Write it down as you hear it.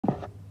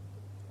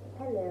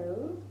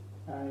Hello.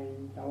 Hi,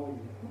 how are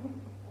you?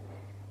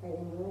 I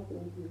am well,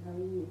 thank you. How are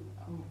you?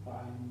 I'm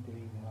fine,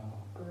 doing well.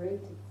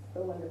 Great. It's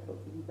so wonderful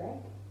to be back.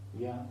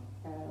 Yeah.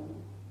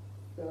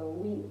 So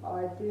we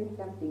are doing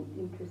something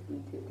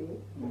interesting today,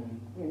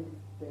 and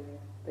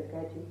the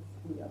gadgets.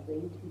 We are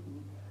going to be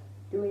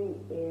doing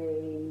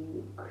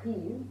a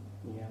quiz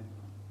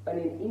on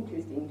an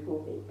interesting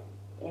topic.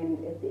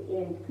 And at the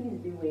end,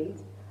 please do wait.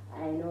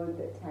 I know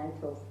the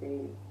title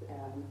says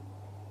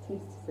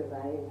Tips to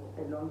Survive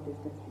a Long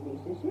Distance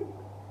Relationship,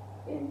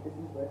 and this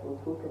is what we'll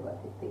talk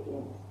about at the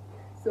end.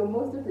 So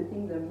most of the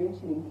things I'm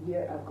mentioning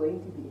here are going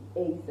to be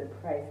a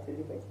surprise to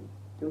everybody.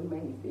 Don't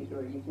mind his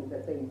facial reactions,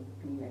 that's why he's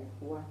being like,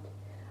 what?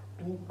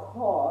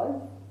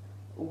 Because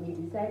we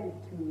decided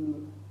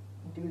to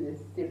do this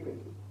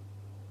separately.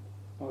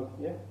 Oh,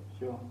 yeah,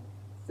 sure.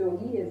 So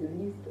he has a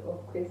list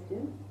of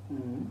questions.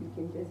 You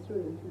can just show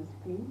them to the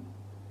screen.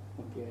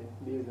 Okay,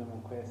 these are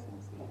my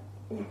questions.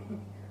 Yeah.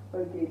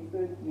 Okay, so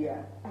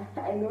yeah,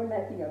 I know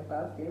nothing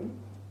about him,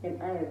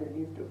 and I have a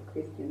list of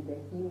questions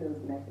that he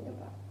knows nothing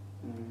about.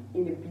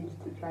 In a bid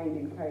to try and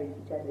encourage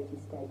each other to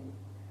study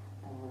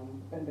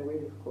on the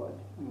Word of God.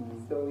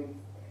 So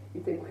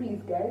it's a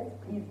quiz, guys.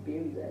 Please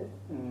bear with us.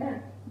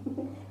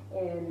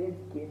 And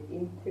let's get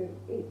into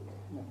it.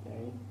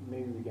 Okay,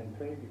 maybe we can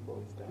pray before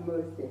we start.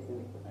 Most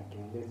definitely.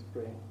 Okay, let's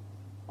pray.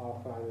 Our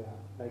Father,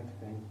 I'd like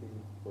to thank you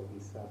for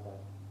this Sabbath.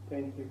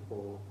 Thank you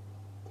for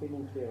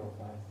taking care of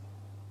us.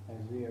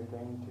 As we are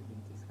going to be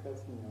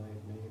discussing your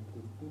word, may you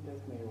please lead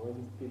us, may your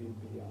Holy Spirit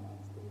be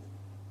amongst us.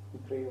 We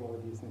pray all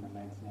this in the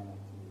mighty name of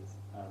Jesus.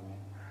 Amen.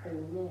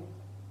 Amen.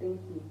 Thank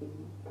you,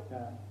 baby.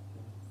 Yeah.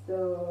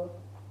 So,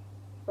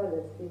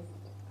 Father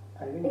first.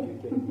 I think you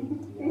can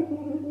lead. Yeah.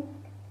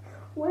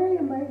 Why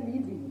am I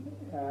leading?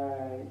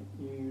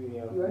 You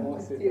have You more want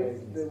to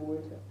surprises. test the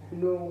water?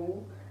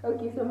 No.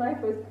 Okay, so my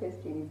first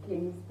question is, can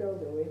you spell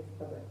the word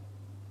Sabbath?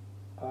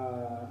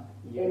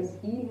 Yes. And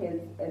he has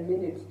a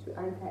minute to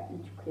answer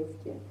each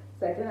question.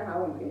 So I don't know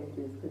how I'm going to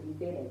do this because he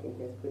said I can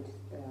just put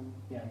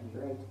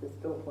right the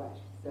stopwatch.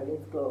 So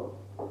let's go.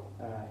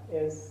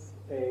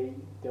 SABBATH.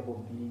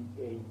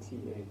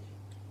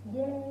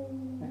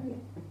 Yay!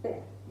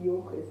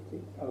 Your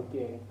question.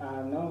 Okay.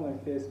 Now my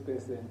first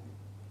question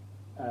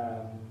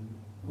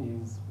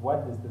is,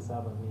 what does the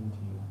Sabbath mean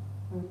to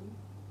you?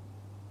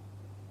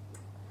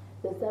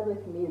 The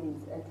Sabbath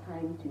means a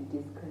time to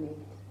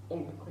disconnect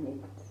and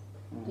connect.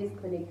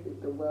 Disconnect with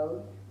the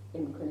world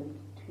and connect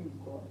to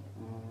God.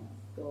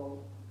 So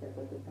that's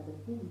what the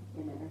Sabbath means,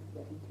 and I answer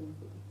that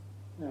intensity.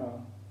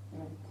 No.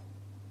 Right.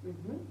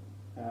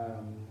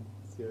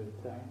 It's your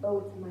time. Oh,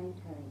 it's my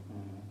turn.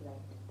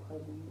 Right.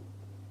 Pardon me.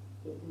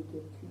 Let me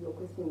get to your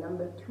question.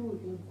 Number 2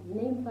 reads,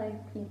 name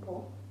 5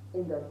 people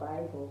in the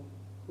Bible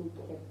who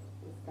kept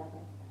the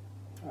Sabbath.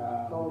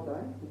 Hold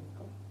on. Let's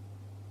go.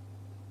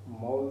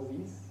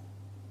 Moses,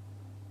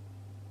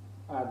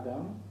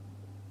 Adam,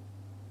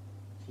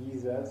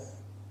 Jesus,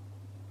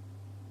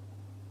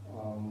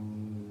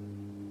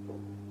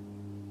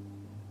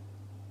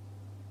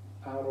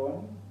 Aaron.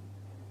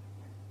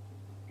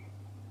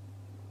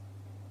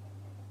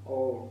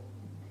 Oh,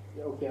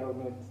 okay, I will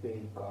not say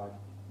God.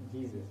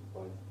 Jesus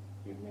was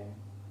human.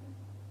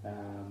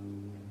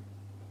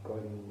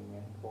 God in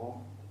human form.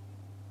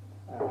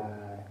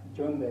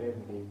 John the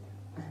Revelator.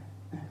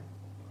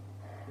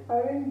 How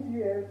many do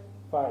you have?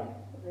 5.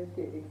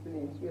 Okay,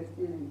 excellent. You're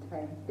still in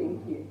time.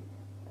 Thank you.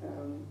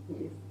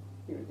 Yes,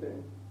 your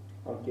turn.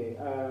 Okay,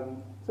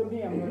 so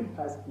me, I'm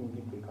not asking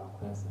biblical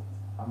questions.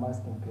 I'm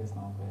asking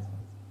personal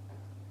questions.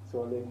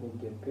 So let me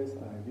get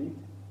personal a bit.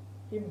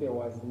 If there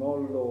was no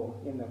law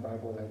in the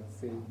Bible that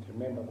said,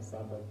 remember the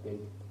Sabbath day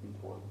to be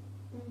holy,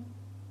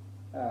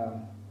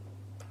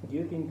 do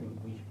you think you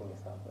would wish for a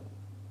Sabbath?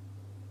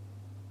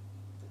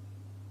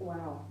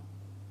 Wow.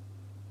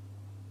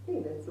 Hey,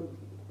 that's so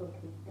cute.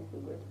 Okay, I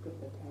forgot to put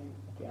the time.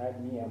 Okay,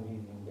 I'm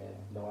using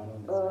the one on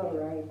the Oh, screen.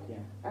 right.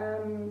 Yeah.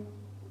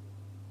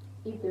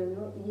 If there's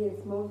no, yes,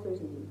 most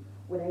certainly.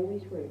 When I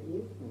wish for it,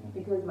 yes,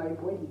 because my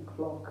body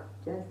clock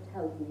just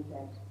tells me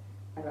that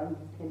around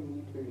this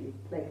 10-minute race,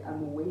 like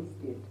I'm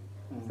wasted.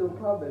 So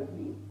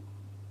probably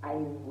I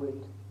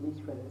would wish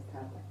for the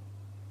Sabbath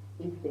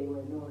if there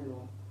were no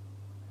law.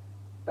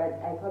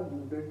 But I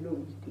probably don't know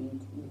which day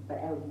it is, but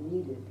I would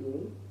need a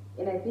day.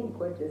 And I think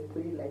God just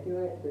put it like, you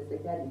know, the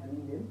circadian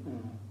rhythm.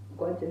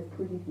 God just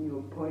put it in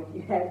your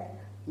body that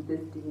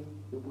this day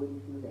your body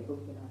feels like,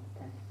 okay, now it's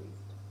time to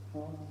rest.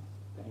 Oh,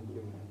 thank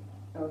you.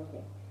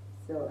 Okay,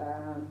 so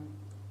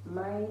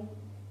my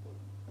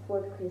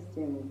 4th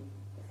question,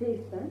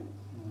 first one,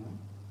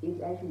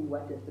 is actually,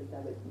 what does the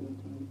Sabbath mean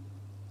to you?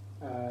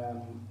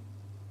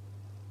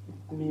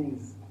 It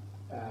means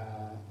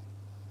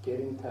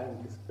getting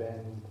time to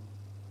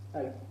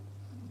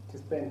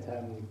spend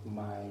time with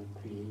my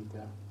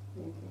Creator.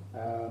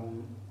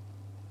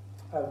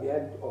 I've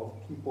heard of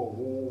people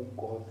who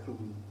go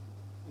through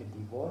a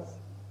divorce,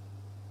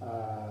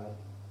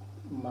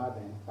 mother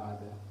and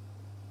father.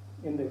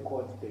 In the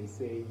court, they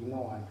say, you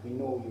know what, we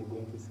know you're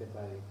going to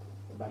separate,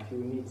 but you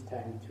need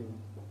time to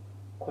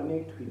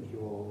connect with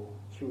your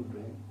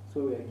children.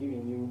 So we are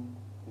giving you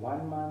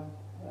 1 month,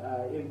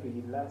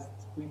 every last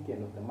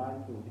weekend of the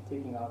month, we'll be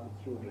taking out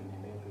the children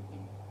and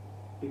everything.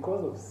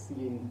 Because of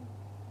sin,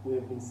 we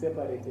have been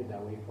separated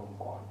away from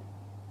God.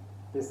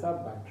 The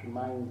Sabbath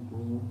reminds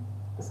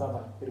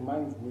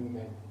me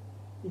that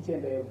each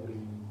and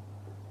every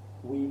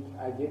week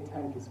I get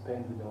time to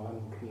spend with the one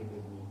who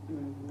created me.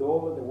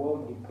 Though the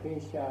worldly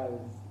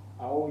pressures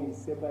are always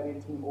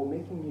separating or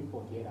making me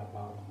forget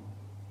about him,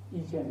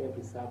 each and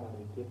every Sabbath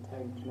I get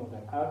time to know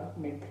that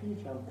I'm a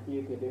creature I'm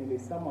created and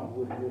there's someone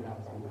who really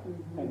loves me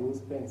and who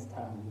spends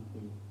time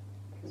with me.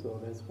 So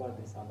that's what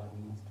the Sabbath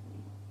means to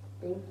me.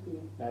 Thank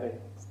you. That I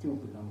still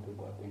belong to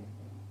God. Thank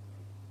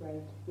you.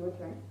 Right. Your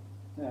turn.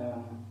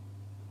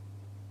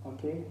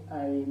 Okay,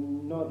 I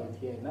know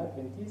that you're an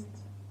Adventist,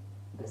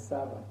 the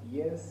Sabbath,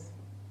 yes,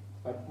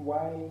 but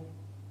why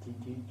did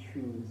you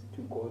choose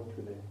to go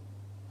to the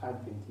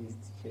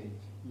Adventist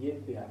church?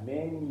 Yet there are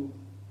many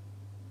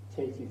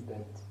churches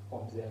that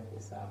observe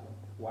the Sabbath.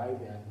 Why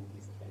the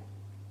Adventist church?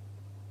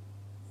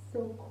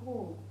 So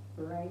cool,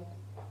 right?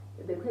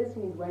 The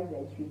question is, why did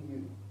I choose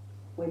you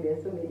when there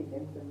are so many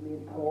handsome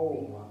men out there?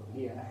 Oh, wow,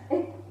 yeah.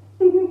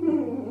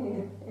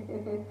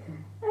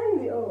 And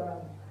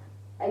wow.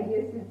 I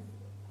guess it's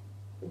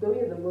though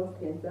you're the most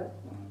handsome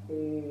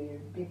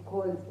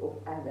because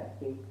of other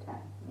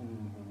factors,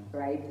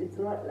 right? It's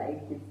not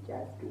like it's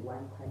just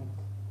one point.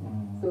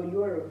 So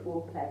you're a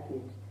full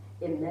package,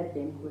 and that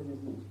then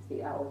causes me to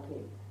say,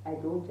 okay, I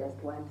don't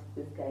just want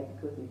this guy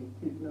because of his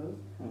cute nose,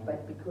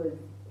 but because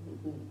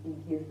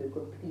he is the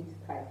complete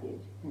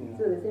package.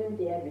 So the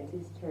Seventh-day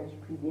Adventist Church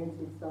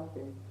presents itself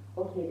as,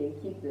 okay, they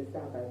keep the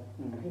Sabbath,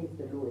 praise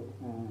the Lord.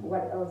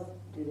 What else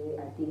do they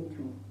adhere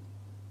to?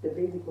 The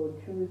physical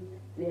truth,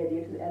 they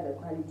adhere to the other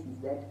qualities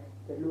that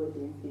the Lord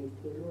then says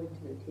to the Lord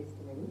to the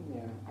testimony.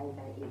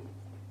 Isaiah 8.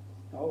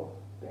 Oh,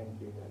 thank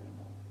you very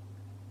much.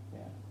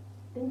 Yeah.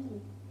 Thank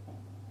you.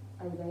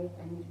 Isaiah,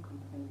 I need to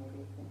confirm my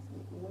reference.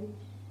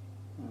 Which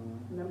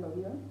number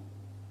we on?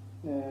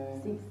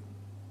 6.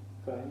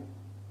 5.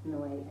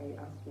 No, I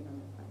asked you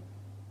number 5.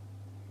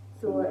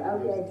 So I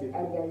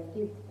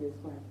skipped this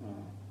one.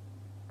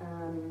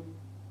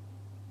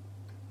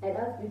 I'd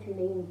asked you to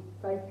name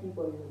 5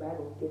 people in the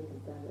Bible who kept the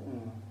Sabbath.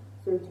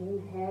 So do you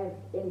have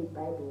any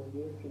Bible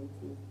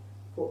references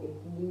for at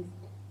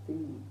least 3?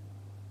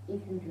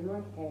 If you do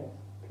not have,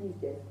 please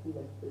just give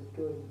us the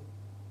story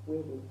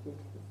where they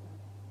kept the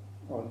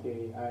Sabbath.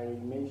 Okay, I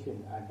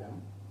mentioned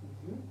Adam.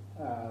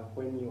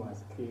 When he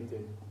was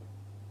created,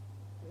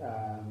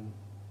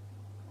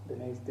 the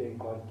next day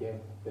God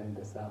gave them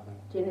the Sabbath.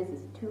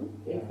 Genesis 2,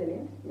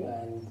 excellent. Next.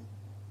 And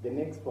the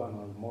next one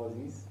was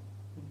Moses.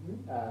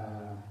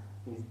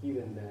 He's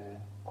given the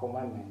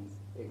commandments,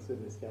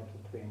 Exodus chapter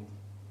 20.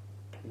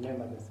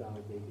 Remember the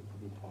Sabbath day to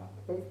keep it on.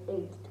 Verse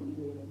 8 to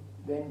 11.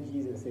 Then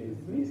Jesus says,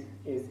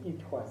 as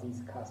it was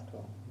his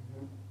custom,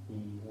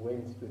 he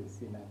went to the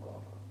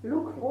synagogue.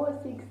 Luke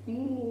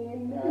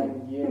 4:16.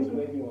 And yet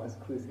when he was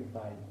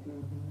crucified,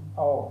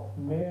 oh,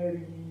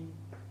 Mary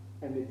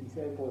and the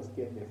disciples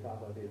kept the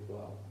Sabbath as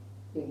well.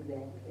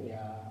 Exactly.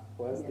 Yeah,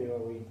 whilst they were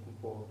waiting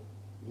for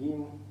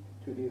him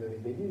to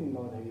resurrect. They didn't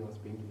know that he was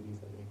going to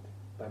resurrect,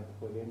 but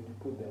for them to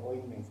put the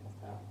ointments and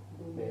stuff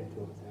there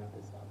to observe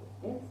the Sabbath.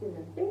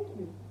 Excellent. Thank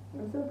you.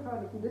 I'm so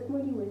proud of you. This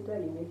morning we're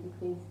studying Matthew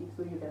 26,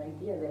 so you have an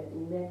idea that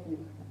in Matthew,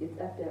 it's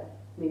after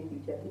Matthew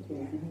chapter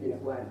 26,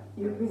 verse 1.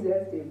 You just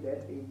have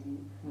that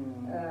idea.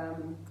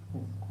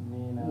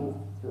 Me now. Yes,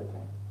 it's your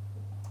turn.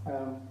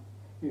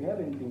 You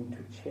haven't been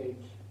to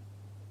church.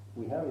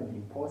 We haven't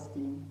been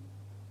posting.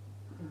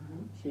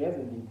 She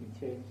hasn't been to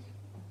church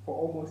for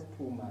almost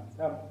 2 months.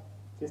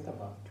 Just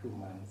about 2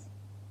 months.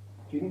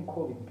 During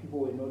COVID, people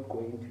were not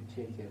going to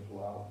church as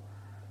well.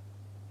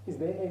 Is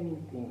there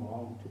anything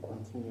wrong to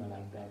continue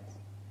like that?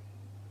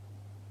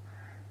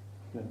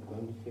 Not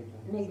going to church?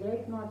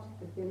 Neglect not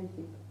the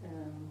fellowship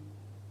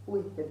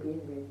with the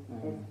brethren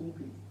as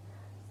Hebrews.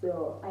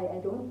 So I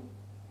don't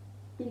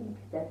think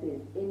that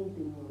there's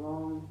anything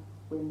wrong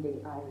when there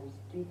are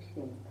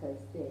restrictions per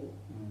se.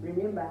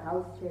 Remember,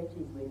 house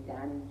churches were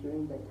done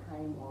during the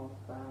time of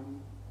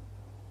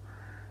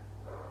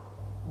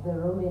the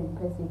Roman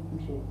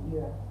persecution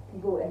era.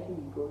 People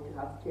actually go to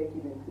house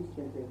churches and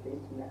Christians were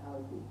renting the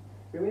houses.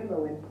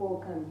 Remember when Paul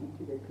comes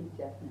into the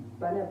picture,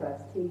 Barnabas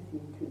takes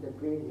him to the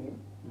brethren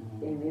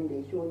and then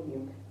they show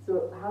him.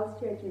 So house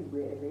churches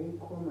were a very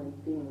common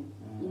thing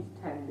each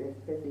time there's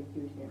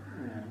persecution.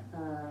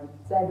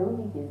 So I don't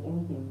think there's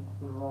anything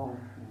wrong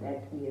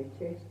that we have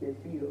church, the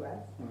 3 of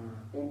us,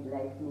 and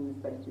life moves,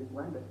 but it is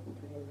wonderful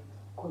to have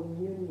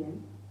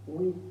communion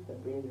with the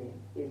brethren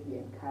as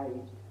we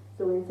encourage.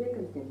 So when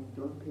circumstances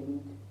don't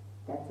permit,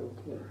 that's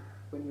okay.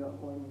 When you're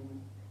on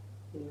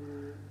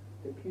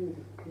the period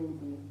of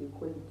cleansing, they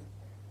call it,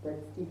 that's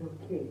still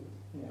okay.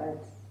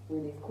 But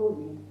when it's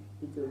COVID,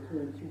 it's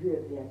okay. Should you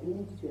have the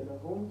ability to have a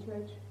home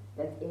church,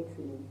 that's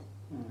excellent.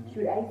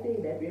 Should I say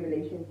that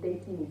Revelation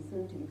 13 is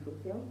soon to be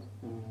fulfilled?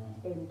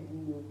 And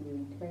we will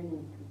be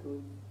returning to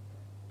those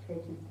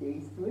churches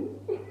very soon?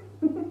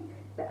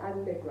 the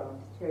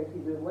underground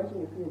churches. We were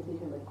watching a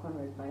presentation by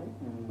Conrad Vine,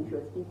 which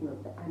was speaking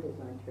of the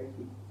underground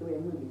churches. So we're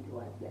moving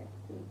towards that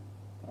soon.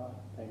 Oh,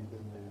 thank you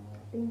very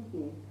much. Thank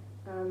you.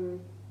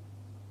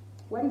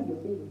 What is your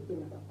favorite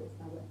thing about the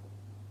Sabbath?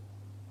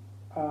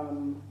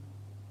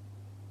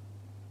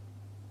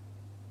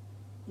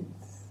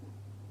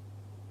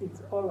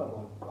 It's all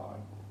about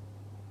God.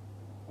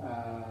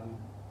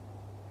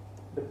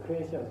 The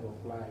pressures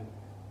of life,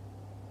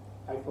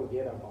 I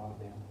forget about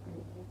them.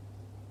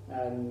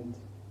 And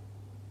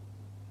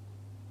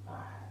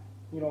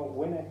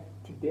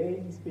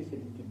today,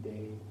 especially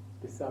today,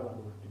 the Sabbath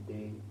of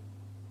today,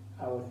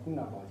 I was thinking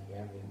about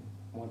heaven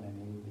more than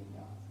anything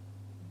else.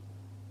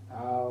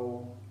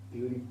 How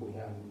beautiful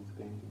heaven is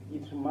going to be.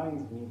 It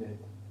reminds me that,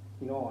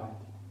 you know what,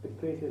 the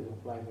pressures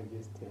of life are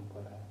just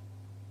temporary.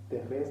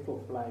 The rest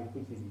of life,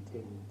 which is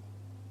eternity,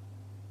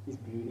 is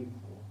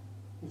beautiful.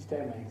 Each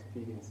time I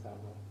experience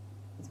Sabbath,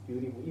 it's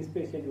beautiful,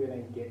 especially when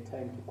I get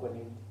time to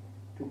connect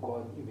to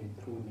God even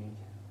through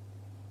nature.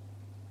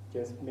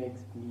 Just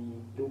makes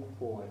me look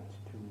forward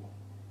to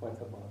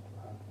what's about to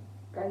happen.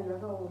 Guys,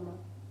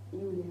 you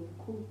will have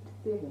cooked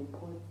 7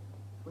 pots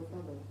for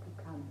Sabbath to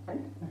come.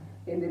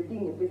 And the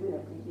thing a person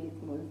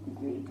appreciates most is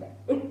later.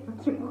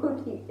 You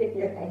cook it and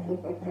you're like,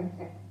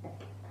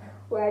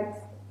 what?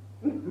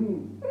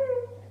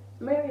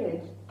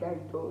 Marriage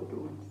can't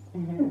do it.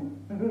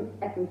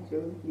 I'm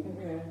joking.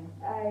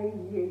 I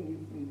hear you,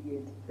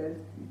 sweetheart.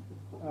 That's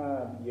beautiful.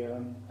 Yeah.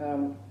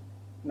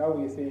 Now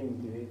we're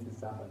saying today it's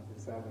Sabbath.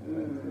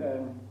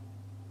 But,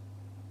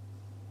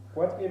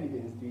 what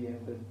evidence do you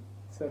have that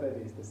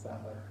Saturday is the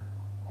Sabbath?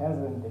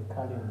 Hasn't the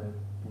calendar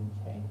been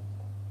changed?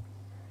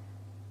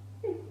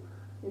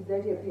 Is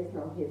that your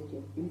personal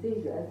question? You say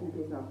you're asking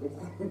personal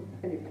questions.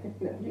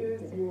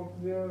 Yes, you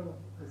observe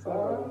the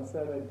Sabbath on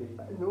Saturday.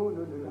 No.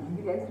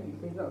 It has to be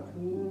personal to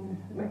me.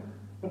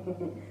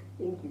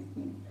 Thank you,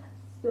 Steve.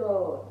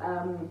 So,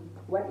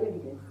 what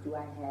evidence do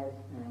I have?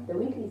 The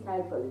weekly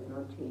cycle is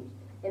not changed.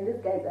 And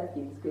this guy is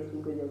asking this question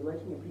because I was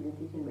watching a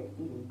presentation by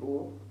Stephen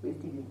Bull, where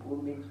Stephen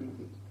Bull mentioned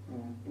it.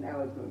 And I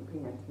was not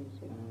paying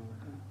attention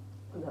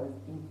because I was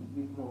busy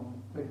with mom.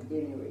 But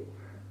anyway,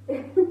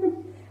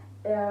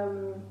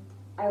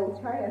 I will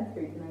try and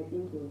answer it, and I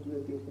think you'll do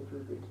a better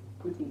job at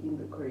putting in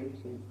the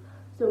corrections.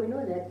 So we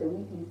know that the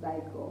weekly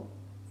cycle,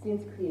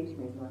 since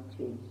creation, has not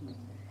changed.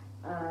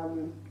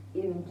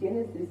 In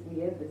Genesis,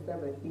 we have the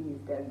Sabbath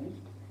being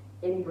established,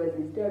 and it was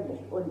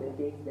established on the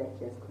days that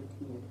just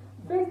continued.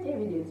 First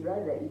evidence,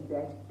 rather, is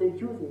that the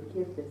Jews have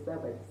kept the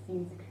Sabbath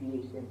since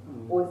creation,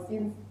 or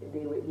since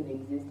they were in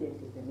existence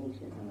as a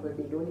nation, because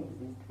they don't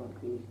exist from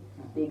creation.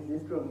 They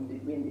exist from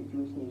when the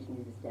Jewish nation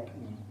is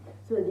established.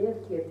 So they have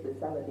kept the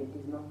Sabbath, it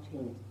does not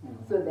change.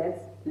 So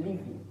that's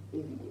living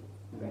evidence,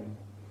 right?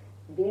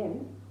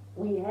 Then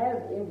we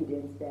have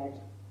evidence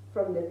that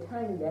from the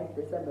time that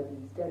the Sabbath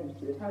is established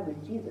to the time when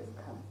Jesus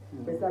comes,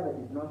 the Sabbath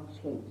is not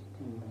changed.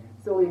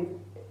 So if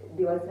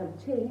there was some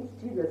change,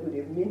 Jesus would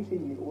have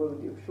mentioned it or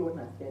would have shown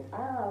us that,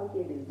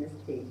 okay, there's this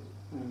change.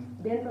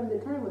 Then from the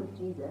time of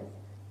Jesus,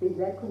 there's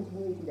that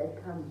continuity that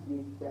comes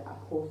with the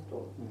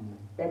apostles,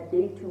 that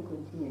they too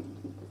continue to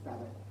keep the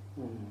Sabbath.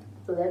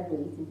 So that's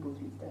very simple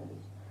to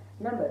establish.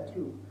 Number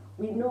 2,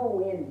 we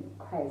know when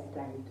Christ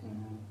died.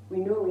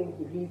 We know when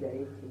he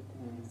resurrected.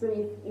 So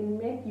if in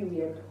Matthew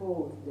we are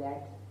told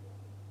that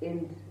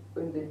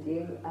on the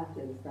day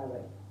after the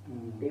Sabbath,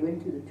 they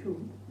went to the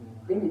tomb,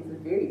 then it's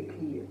very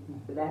clear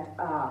that,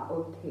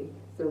 okay,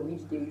 so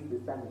which day is the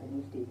Sabbath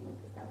and which day is not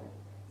the Sabbath.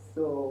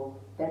 So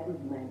that would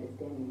be my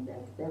understanding,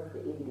 that that's the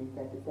evidence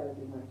that the Sabbath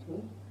is not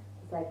changed.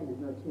 The cycle is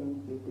not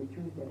changed with the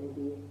Jews that are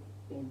there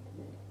in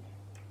the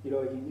You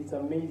know, it's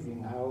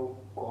amazing how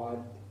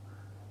God,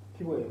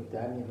 people have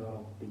done a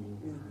lot of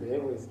things. They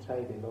always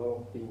tried a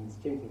lot of things,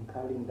 changing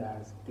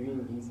calendars,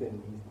 doing this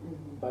and this.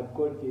 But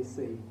God just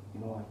said, you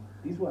know what,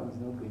 this one is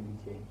not going to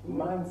change.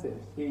 Months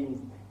have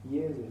changed,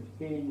 years have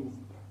changed,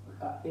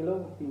 a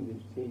lot of things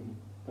have changed.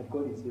 But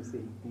God is just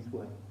saying, this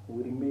one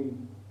will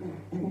remain.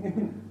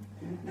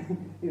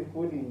 He's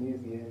putting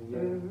his hands,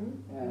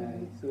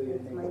 so your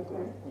next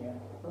question. Yeah.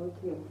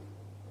 Okay.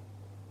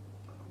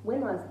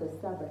 When was the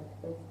Sabbath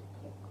first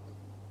kept?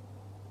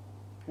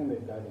 In the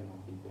Garden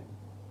of Eden.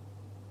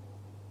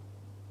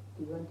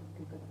 Do you want to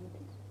think about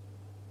it?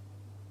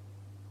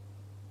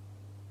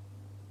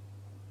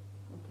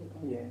 Okay,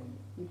 guys. Yeah.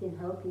 You can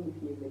help me if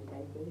you have a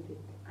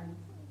divergent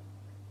answer.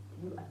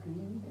 Do you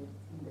agree that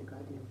it's in the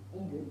Garden of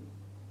Eden?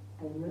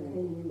 I'm not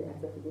telling you the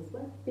answer for this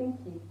one. Thank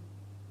you.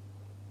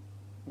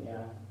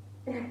 Yeah.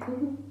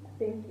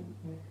 Thank you.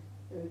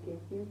 Okay,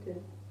 your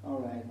turn. All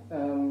right.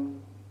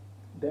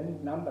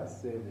 Then number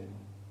 7.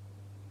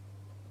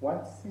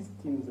 What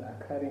systems are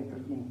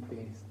currently in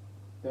place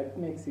that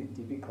makes it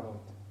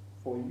difficult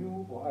for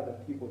you or other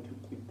people to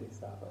keep the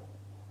Sabbath?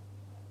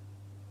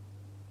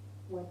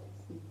 What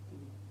system?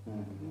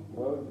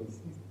 Well, the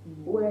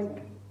system.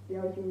 Work. Yeah,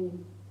 what do you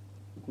mean?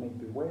 It may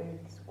be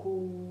work,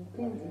 school.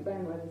 Please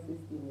define what a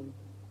system is.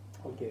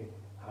 Okay.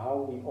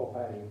 How we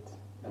operate,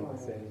 I would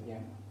say,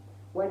 yeah.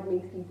 What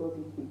makes people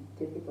think it's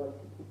difficult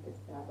to keep the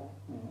Sabbath?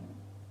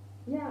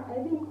 Yeah, I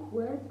think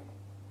work,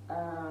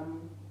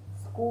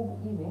 school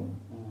even,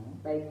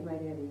 like you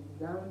might have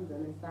exams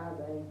on a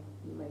Sabbath,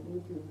 you might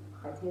need to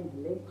attend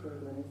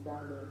lectures on a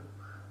Sabbath.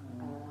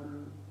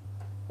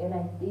 And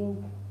I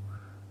think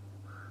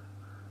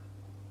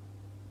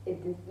it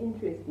is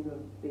interesting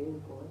of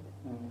being God,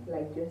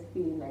 like just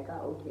feeling like,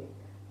 okay,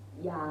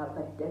 yeah,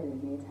 but it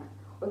doesn't matter.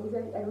 Okay, so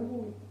I don't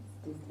think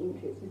it's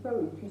disinterest. He's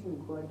probably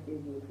treating God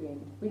as your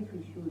friend, which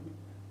we should,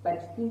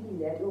 but thinking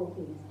that,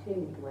 okay, he's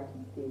changed what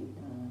he said.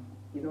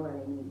 You know what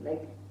I mean?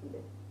 Like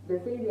the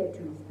failure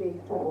to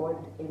respect God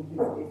and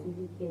his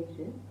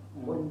specification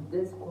on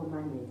this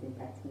commandment in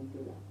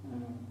particular.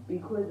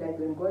 Because like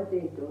when God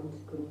says don't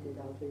commit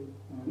adultery,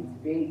 it's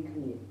very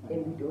clear.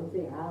 And we don't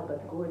say,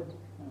 but God,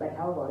 but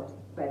how about,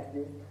 but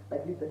this,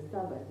 but with the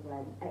Sabbath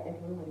one, I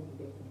don't know what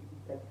it is,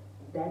 but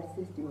that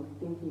system of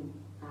thinking,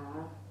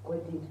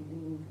 God didn't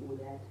lean for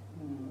that,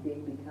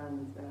 then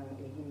becomes a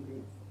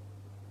hindrance.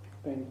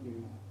 Thank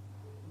you.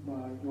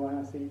 You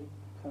want to say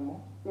some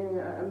more?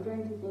 I'm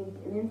trying to think,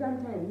 and then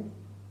sometimes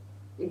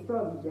it's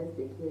probably just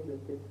the case of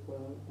this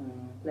world,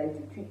 like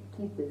to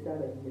keep the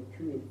Sabbath in the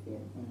truest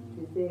sense,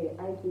 to say,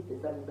 I keep the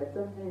Sabbath, but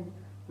sometimes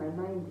my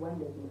mind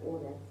wanders in all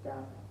that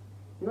stuff.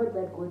 Not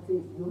that God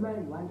says, your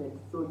mind wandered,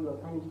 so you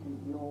are punished,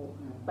 no,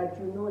 but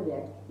you know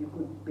that you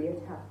could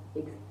better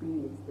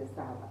experience the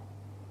Sabbath.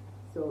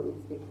 So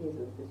it's the case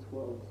of this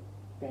world.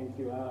 Thank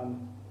you.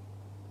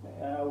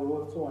 I would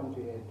also want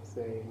to add to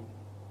say,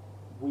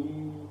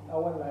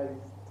 our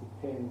lives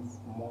depends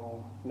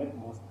more, not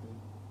mostly,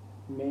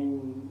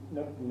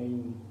 not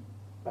mainly,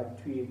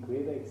 but to a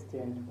greater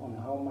extent on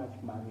how much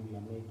money we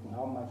are making,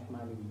 how much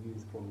money we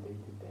use from day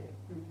to day.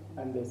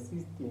 And the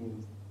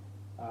systems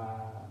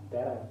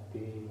that are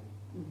there,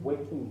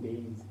 working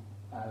days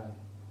are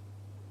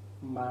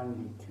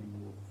Monday to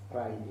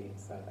Friday,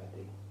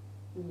 Saturday.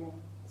 Yeah.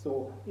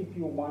 So if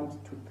you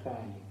want to thrive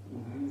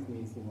in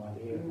business, in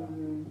whatever,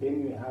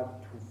 then you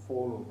have to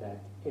follow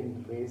that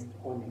and rest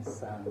on a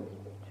Sunday.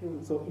 True.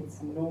 So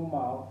it's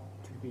normal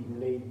to be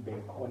laid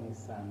back on a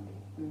Sunday.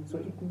 So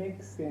it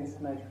makes sense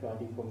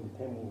naturally from the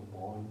time we're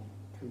born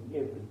to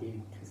every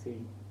day to say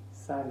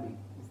Sunday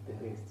is the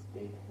rest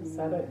day.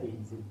 Saturday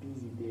is a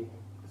busy day.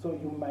 So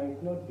you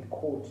might not be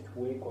called to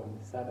work on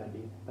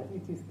Saturday, but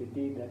it is the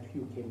day that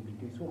you can be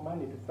doing. So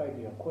Monday to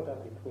Friday, you're caught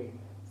up at work.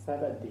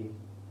 Saturday,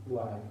 you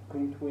are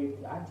going to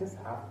work. I just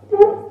have to.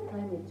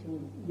 Climate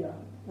change. Yeah.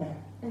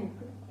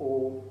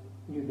 Or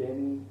you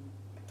then,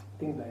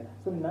 things like that.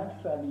 So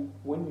naturally,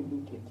 when you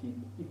look at it,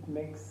 it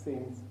makes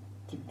sense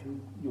to do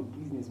your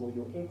business or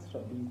your extra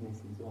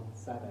businesses on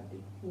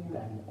Saturday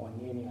than on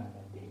any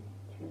other day.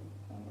 True.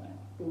 Right.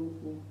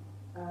 Thank you.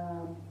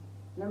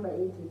 Number 8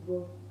 is,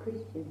 well,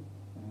 Christians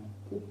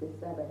keep the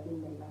Sabbath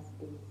in the last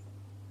days.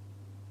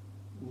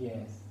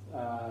 Yes.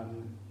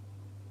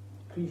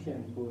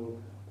 Christians will,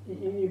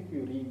 if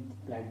you read,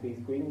 like there's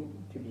going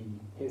to be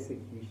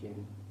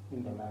persecution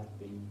in the last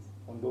days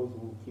on those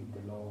who keep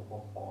the law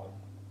of God.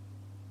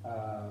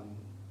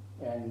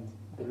 And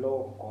the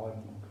law of God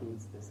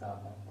includes the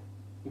Sabbath.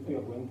 If you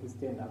are going to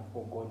stand up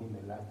for God in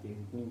the last days,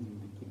 it means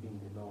you'll be keeping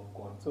the law of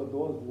God. So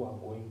those who are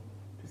going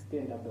to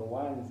stand up, the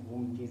ones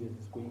whom Jesus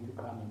is going to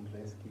come and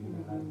rescue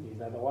in the last days,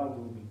 are the ones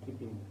who will be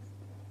keeping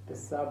the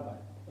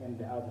Sabbath and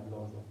the other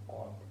laws of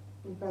God.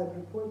 If I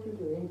report you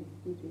to any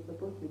speech, you're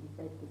supposed to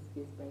decide this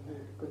case by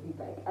head. Because he's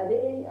like, are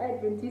there any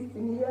Adventists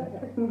in here?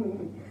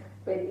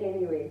 But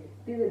anyway,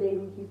 these are they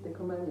who keep the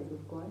commandments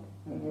of God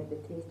and have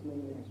the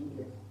testimony of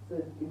Jesus. So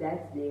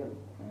that's them.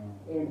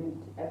 And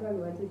I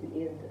probably wanted to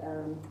add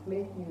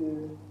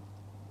Matthew,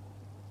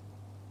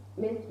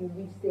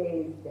 which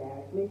says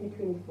that, Matthew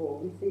 24,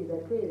 which says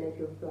that pray that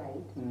your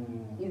flight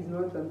is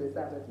not on the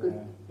Sabbath. Because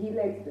he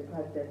likes the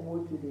part that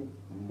woe to them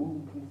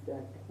who gives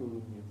that.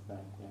 Who gives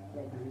that,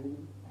 Like really?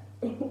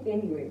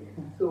 Anyway,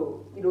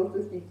 so it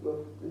also speaks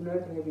of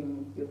not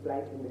having your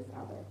flight on the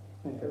Sabbath.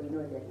 So we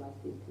know that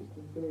last day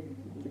Christians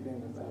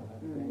keeping the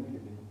Sabbath. Thank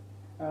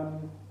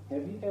you.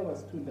 Have you ever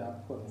stood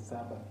up for the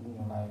Sabbath in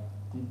your life?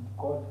 Did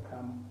God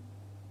come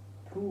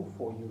through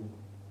for you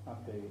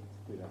after you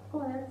stood up?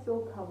 Oh, that's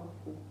so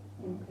powerful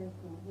and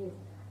personal. Yes,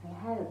 I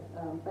have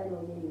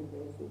final year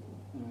university,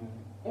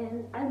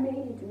 and I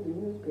made it to the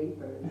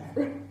newspapers.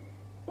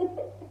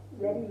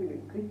 That is a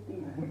good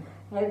thing.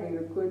 Having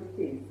a court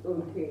case,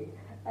 okay.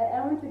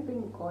 I want to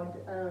thank God.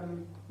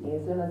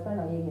 Yes, when I was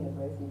final year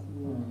university,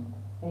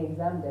 an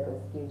exam that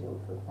was scheduled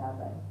for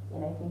Sabbath,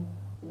 and I think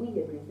we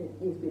had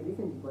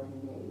recently gotten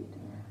married.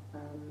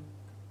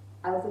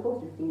 I was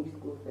supposed to finish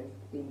school first,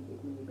 then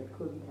get married, but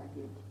COVID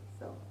happened.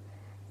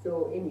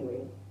 So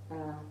anyway,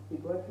 we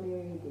got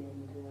married,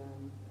 and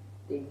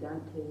the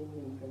exam came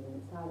in from the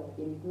Sabbath,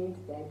 and it meant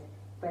that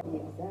by the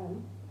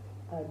exam,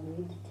 I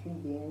need to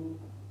then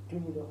do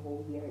the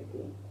whole year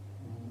again.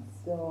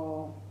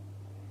 So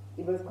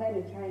it was quite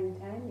a trying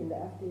time. In the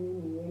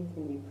afternoon, we went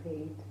and we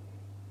prayed.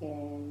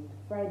 And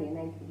Friday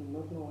night, we did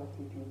not know what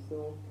to do.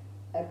 So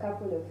a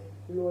couple of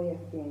lawyer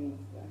friends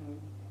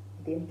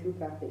then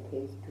took up the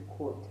case to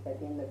court. But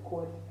then the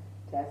court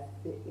just,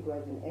 it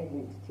was an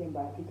urgent chamber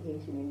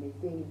application, and they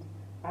said,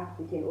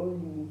 we can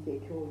only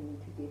secure you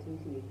to get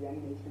into the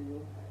examination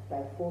room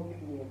by 4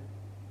 p.m.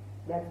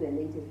 That's the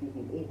latest we've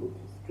been able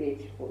to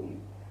stretch for you.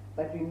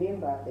 But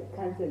remember, the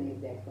council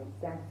is that from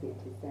sunset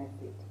to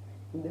sunset.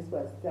 And this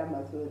was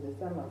summer, so the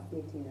sun was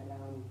setting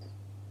around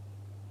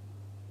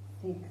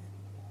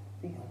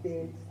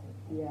 6:30.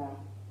 Yeah.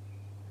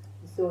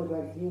 So it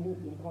was really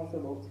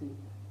impossible to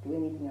do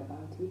anything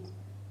about it.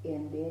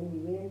 And then we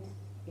went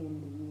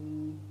and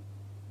we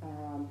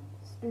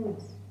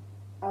stood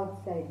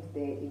outside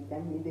the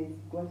exam. There's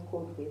what's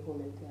called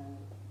Hall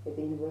at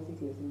the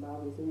University of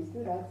Zimbabwe. So we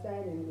stood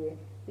outside and we were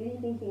really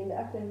thinking. In the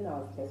afternoon I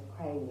was just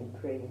crying and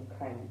praying,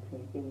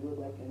 saying, Lord,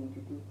 what do I need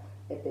to do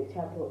at the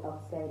chapel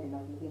outside? And I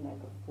was looking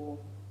like a fool.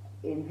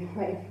 And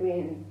my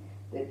friends,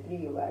 the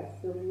 3 of us.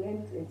 So we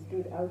went and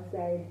stood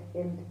outside,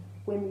 and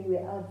when we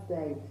were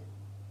outside,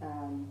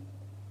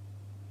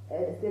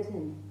 a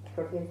certain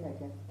professor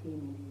just came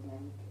and he's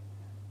like,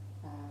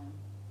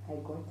 I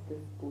got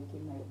this book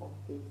in my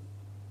office.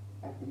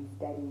 I've been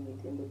studying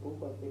it, and the book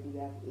was very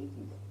rough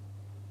edges.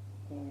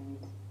 And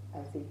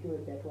I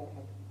secured that what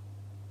happened.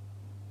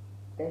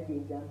 That the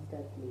exam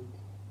starts late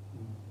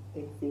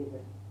at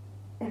 7.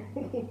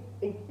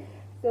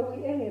 So we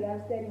ended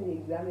up studying the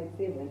exam at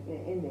 7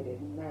 and ended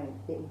at 9.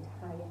 The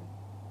entire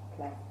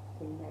class,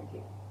 can you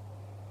imagine?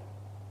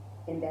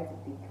 And that's a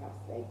big class,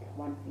 like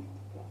 150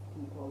 plus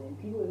people, and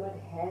people were not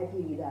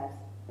happy with us,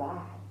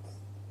 but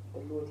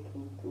the Lord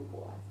came through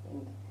for us,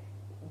 and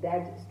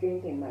that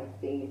strengthened my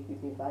faith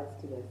with regards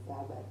to the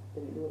Sabbath.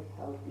 The Lord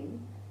helped me.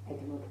 I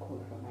did not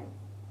compromise.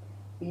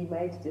 We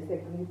might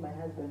disagree with my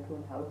husband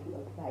on how to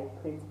apply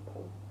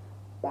principles,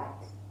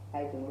 but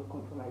I do not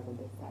compromise on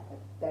the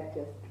Sabbath. That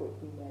just taught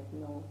me that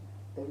no,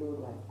 the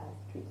Lord wants us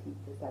to keep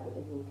the Sabbath,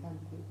 and He will come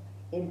through.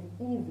 And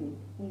even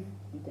if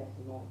He does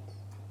not.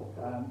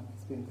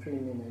 It's been 3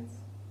 minutes,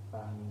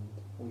 and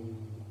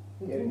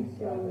we get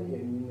another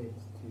 8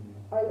 minutes to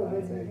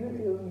answer.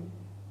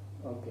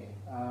 Okay.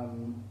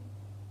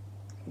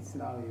 It's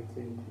now your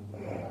turn to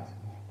ask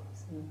me a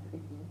question.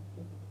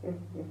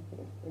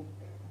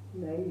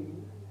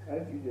 I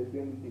think just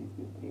going to take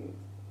 15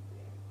 minutes.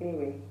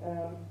 Anyway,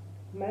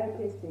 my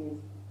question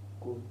is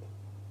good.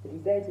 The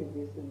result is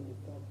this on the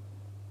top.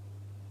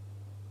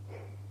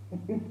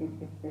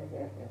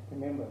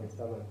 Remember the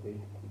Sabbath day to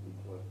keep it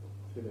what?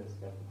 Truest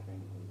chapter 20.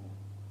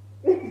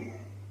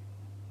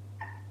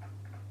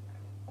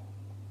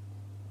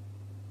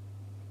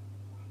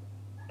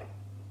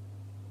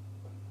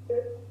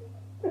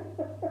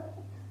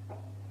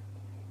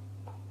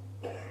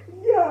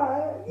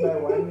 Yeah. My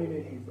 1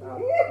 minute is up.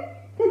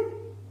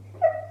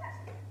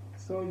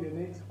 So your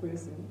next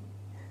question.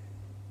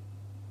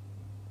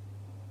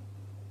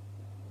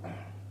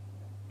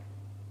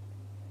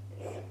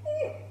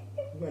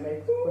 Your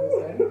next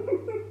question.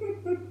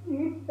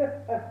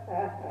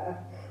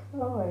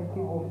 Oh my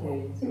goodness.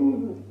 Okay, so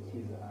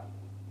she's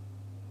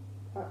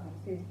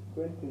she's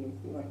going to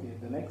listen. Okay,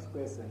 the next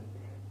question.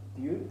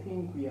 Do you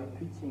think we are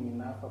preaching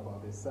enough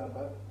about the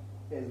Sabbath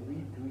as we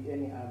do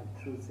any other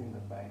truths in the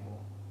Bible?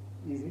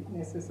 Is it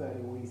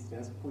necessary, or is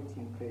just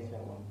putting pressure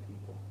on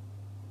people?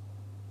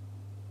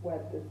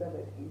 What the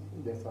Sabbath is?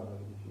 The Sabbath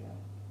issue, yeah.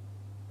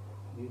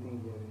 Do you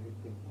think we are really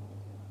preaching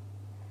it enough?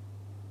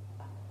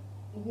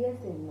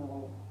 Yes and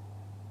no.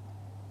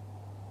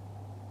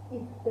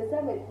 The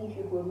Sabbath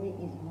issue for me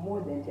is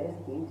more than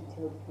just going to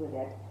tell people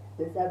that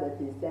the Sabbath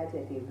is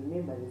Saturday,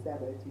 remember the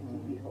Sabbath to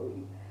keep it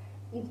holy.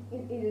 It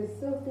is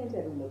so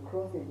centered on the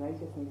cross and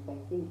righteousness by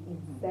faith in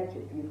such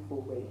a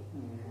beautiful way.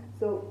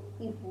 So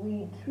if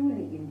we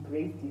truly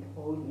embraced it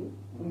wholly,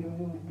 we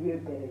would do a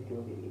better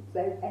job of it. So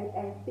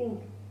I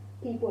think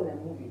people are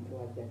moving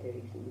towards that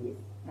direction, yes.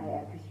 I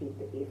appreciate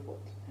the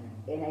effort.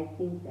 And I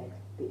think that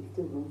there is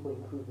still room for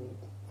improvement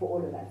for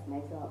all of us,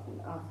 myself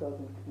and ourselves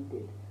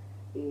included.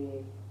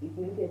 If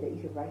we look at the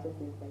issue of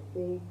righteousness by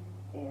faith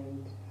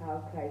and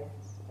how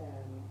Christ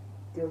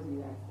deals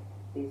with us,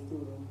 there's still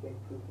room for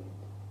improvement.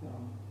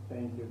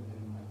 Thank you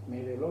very much.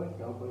 May the Lord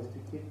help us to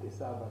keep the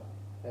Sabbath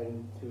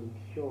and to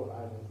show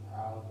others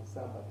how the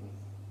Sabbath is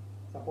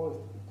supposed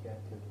to be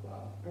kept as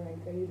well.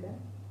 Alright, are you done?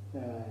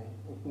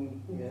 I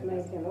think it's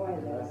my turn. Oh,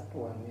 the last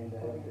one, and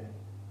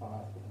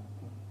I'll ask you.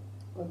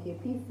 Okay,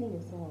 please sing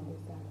a song on the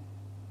Sabbath.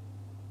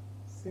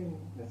 Sing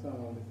the song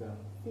on the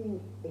Sabbath. Sing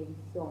a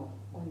song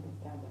on the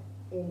Sabbath.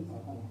 Any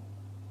song.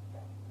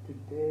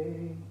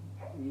 Today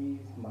is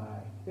my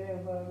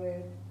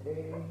favorite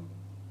day,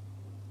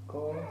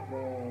 'cause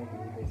then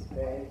is a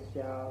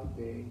special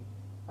day.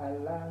 I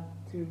like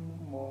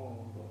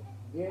tomorrow,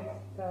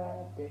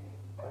 yesterday,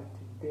 but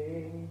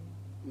today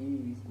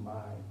is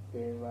my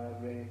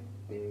favorite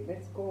day.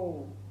 Let's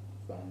go,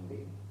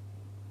 Sunday.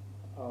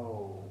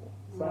 Oh,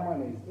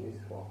 someone is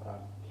just woke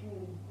up.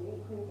 Tuesday,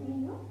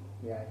 continue.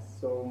 Yeah,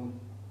 so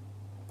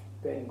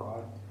thank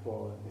God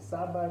for the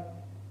Sabbath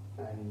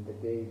and the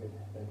day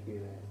that we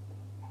rest.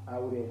 I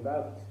would have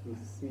loved to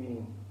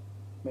sing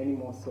many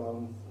more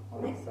songs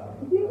on the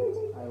Sabbath,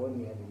 but I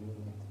only have a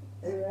minute.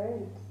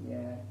 Alright.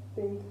 Yeah.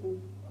 Thank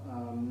you.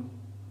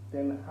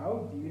 Then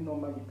how do you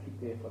normally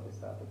prepare for the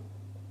Sabbath?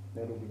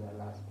 That will be my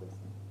last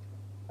question.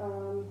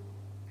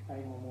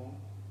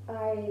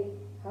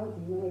 How do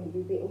you normally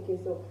prepare? Okay,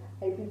 so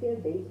I prepare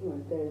baking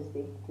on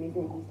Thursday.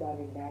 Recently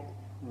started that.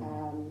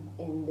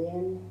 And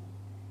then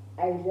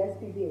I just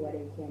prepare what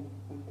I can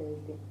on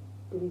Thursday,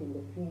 put it in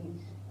the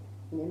fridge,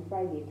 and then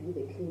Friday do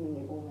the cleaning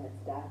and all that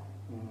stuff.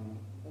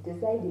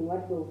 Deciding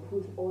what we'll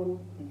put on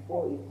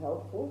before is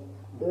helpful,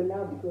 though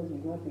now because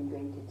we've not been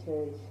going to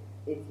church,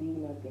 it's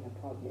really not been a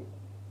problem.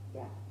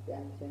 Yeah,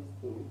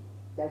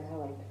 that's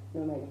how I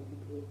normally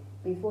prepare.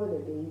 Before the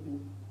baby,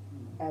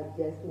 I'll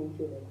just make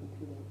sure that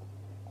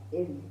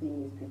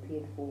everything is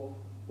prepared for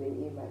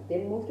whenever.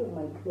 Then most of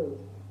my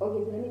clothes,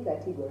 okay, so let me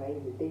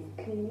categorize it. There's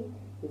cleaning,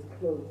 there's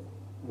clothes,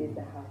 there's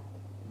the house.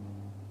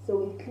 So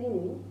with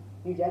cleaning,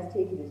 you just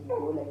take it as you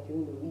go, like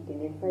during the week,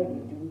 and then Friday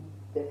you do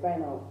the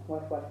final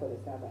what for the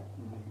Sabbath.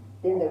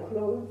 Then the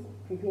clothes,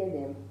 prepare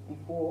them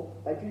before,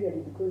 but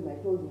usually because my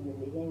clothes will be in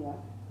the hanger,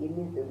 it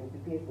means they'll be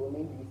prepared for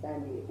maybe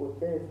Sunday or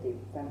Thursday,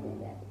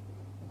 something like that.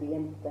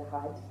 Then the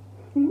heart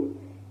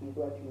is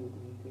what you will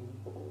be doing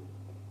for.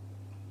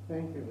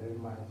 Thank you very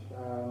much.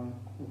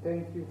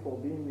 Thank you for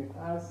being with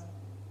us.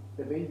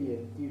 The baby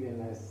has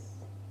given us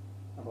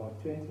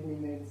about 20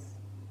 minutes,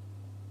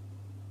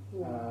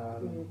 a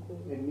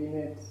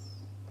minute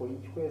for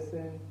each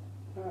question.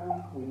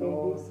 We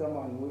know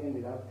someone who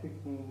ended up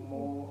taking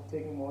more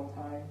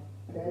time.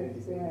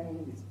 That's right.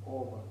 It's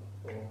over.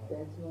 So.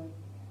 That's right.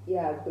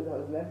 Yeah, because I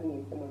was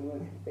laughing at someone who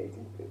was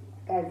expecting to.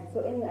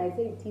 So anyway, I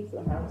say tips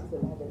on how to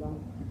survive a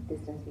long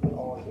distance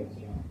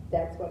relationship.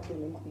 That's what we're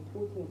meant to be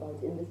talking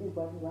about, and this is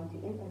what we want to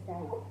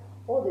emphasize.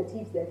 All the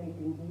tips that we've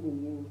been giving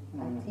you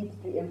are tips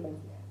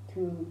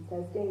to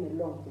sustain a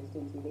long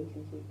distance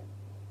relationship.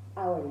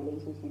 Our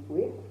relationship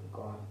with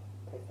God.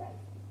 Precisely.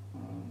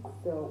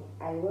 So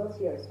I will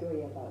share a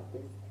story about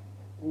this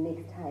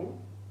next time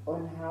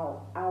on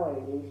how our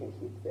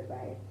relationship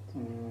survived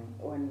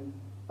on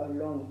a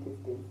long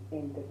distance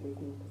and the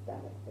blessing of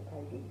Sabbbath,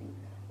 surprisingly.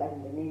 But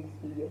in the next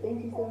video,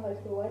 thank you so much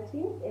for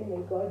watching, and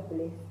may God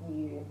bless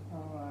you.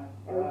 All right.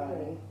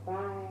 Okay,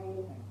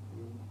 bye.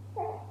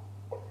 Thank you.